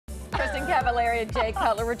Cavallari and Jay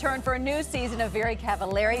Cutler return for a new season of Very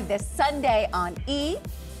Cavallari this Sunday on E!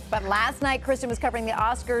 But last night, Kristin was covering the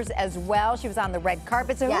Oscars as well. She was on the red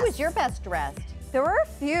carpet. So who was your best dressed? There were a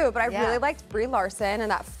few, but I really liked Brie Larson and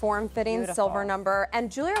that form-fitting silver number. And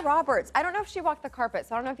Julia Roberts, I don't know if she walked the carpet,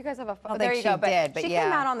 so I don't know if you guys have a photo. There you go. But she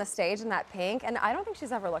came out on the stage in that pink, and I don't think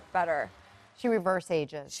she's ever looked better. She reverse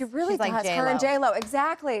ages. She really does. Like Her and J-Lo,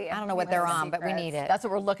 exactly. I don't know what they're on, but we need it. That's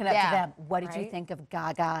what we're looking up to them. What did you think of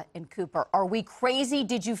Gaga and Cooper? Are we crazy?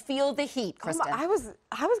 Did you feel the heat, Kristin? I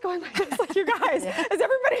was going like this, like you guys. Has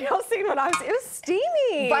everybody else seen what I was? It was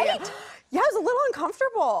steamy. Right? Yeah, it was a little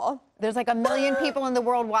uncomfortable. There's like 1 million people in the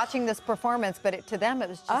world watching this performance, but to them it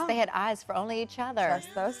was just they had eyes for only each other.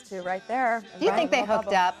 Just those two right there. Do you think they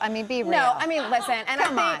hooked up? I mean, be real. No, I mean, listen, and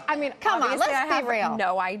come on, let's be real.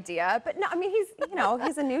 No idea, but no, I mean,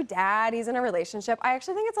 he's a new dad. He's in a relationship. I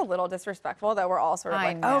actually think it's a little disrespectful that we're all sort of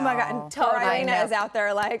like, oh my God, and Irina is out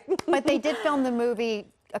there like. But they did film the movie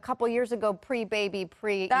a couple years ago, pre-baby, even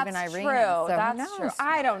Irina. That's true. That's true.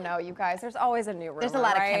 I don't know, you guys. There's always a new rumor. There's a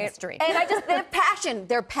lot of chemistry. And the passion.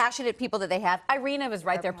 They're passionate people that they have. Irina was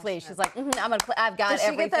right there, please. She's like, I'm gonna play. I've got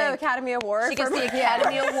everything. Did she get the Academy Award? She gets the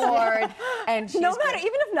Academy Award, and she's no matter,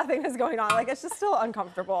 even if nothing is going on, like it's just still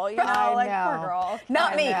uncomfortable. You know, like poor girl.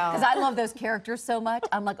 Not me, because I love those characters so much.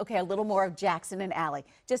 I'm like, okay, a little more of Jackson and Allie.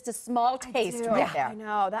 Just a small taste right there. I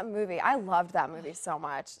know that movie. I loved that movie so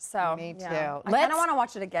much. So me too. I kind of want to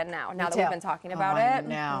watch it again now. Now that we've been talking about it.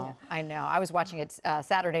 I know. I was watching it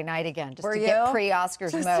Saturday night again just to get get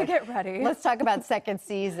pre-Oscars mode. Just to get ready. Let's talk about second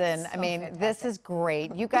season. I mean, this is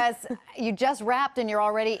great. You guys, you just wrapped and you're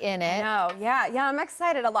already in it. Yeah, I'm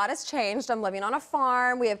excited. A lot has changed. I'm living on a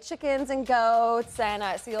farm. We have chickens and goats, and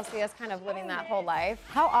so you'll see us kind of living that whole life.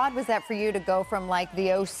 How odd was that for you to go from like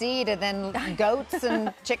the OC to then goats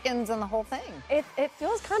and chickens and the whole thing? It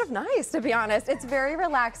feels kind of nice, to be honest. It's very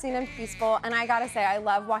relaxing and peaceful, and I gotta say, I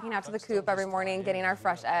love walking out to the coop every morning, getting our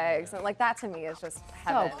fresh eggs. And, like, that to me is just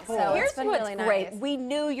heaven. So cool. So here's it's been what's really great. nice. We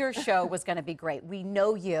knew your show was going to be great. We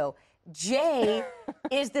know you. Jay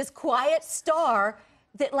is this quiet star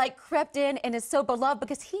that like crept in and is so beloved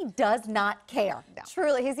because he does not care.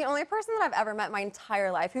 Truly, he's the only person that I've ever met my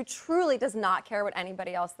entire life who truly does not care what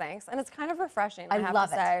anybody else thinks, and it's kind of refreshing. I have to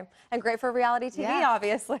say, and great for reality TV,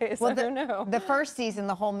 obviously. So who knew? The first season,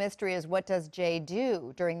 the whole mystery is what does Jay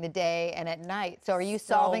do during the day and at night? So are you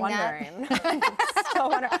solving that? Still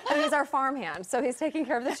wondering. And he's our farmhand, so he's taking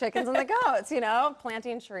care of the chickens and the goats. You know,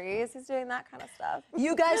 planting trees. He's doing that kind of stuff.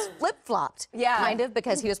 You guys flip-flopped, kind of,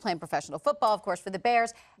 because he was playing professional football, of course, for the Bears.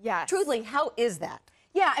 Yes. Truthfully, how is that?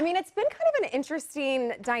 Yeah, I mean, it's been kind of an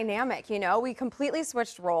interesting dynamic, you know. We completely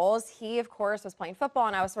switched roles. He, of course, was playing football,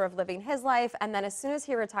 and I was sort of living his life. And then as soon as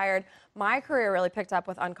he retired, my career really picked up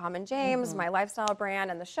with Uncommon James, my lifestyle brand,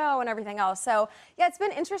 and the show, and everything else. So, yeah, it's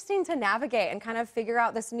been interesting to navigate and kind of figure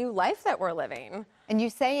out this new life that we're living. And you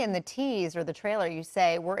say in the tease or the trailer, you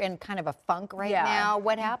say we're in kind of a funk right now.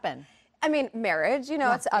 What happened? I mean, marriage, you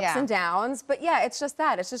know, it's ups and downs, but yeah, it's just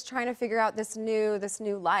that. It's just trying to figure out this new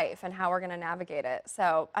life and how we're going to navigate it.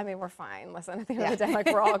 So, I mean, we're fine. Listen, at the end of the day, like,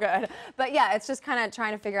 we're all good. But yeah, it's just kind of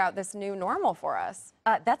trying to figure out this new normal for us.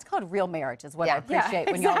 That's called real marriage, is what I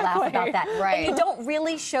appreciate when y'all laugh about that. Right. And you don't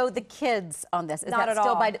really show the kids on this. Is not that at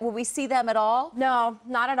still all. Will we see them at all? No,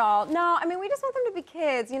 not at all. No, I mean, we just want them to be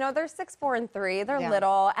kids. You know, they're 6, 4, and 3. They're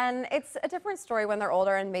little, and it's a different story when they're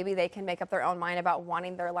older, and maybe they can make up their own mind about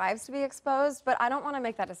wanting their lives to be exposed. But I don't want to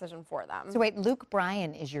make that decision for them. So wait, Luke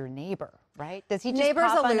Bryan is your neighbor, right? Does he just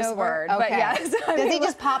Neighbor's pop a on loose over? word, but yes. Does he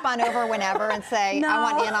just pop on over whenever and say,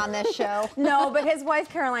 I want in on this show? No, but his wife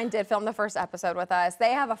Caroline did film the first episode with us.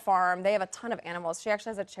 They have a farm. They have a ton of animals. She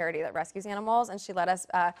actually has a charity that rescues animals, and she let us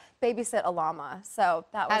babysit a llama. So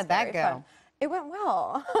that was very fun. It went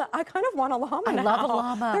well. I kind of want a llama now. I love a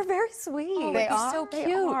llama. They're very sweet. Oh, they are so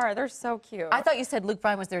cute. They're so cute. I thought you said Luke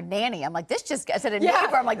Bryan was their nanny. I'm like, this just got a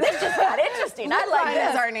neighbor. I'm like, this just got interesting. I like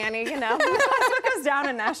this. Is our nanny, you know. That's what goes down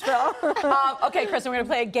in Nashville. Okay, Kristin, we're gonna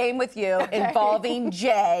play a game with you involving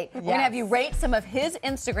Jay. We're gonna have you rate some of his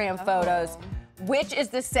Instagram photos. Which is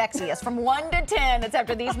the sexiest? From 1 to 10. It's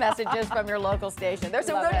after these messages from your local station. There's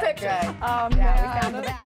some good pictures. Yeah, we found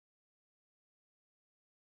that.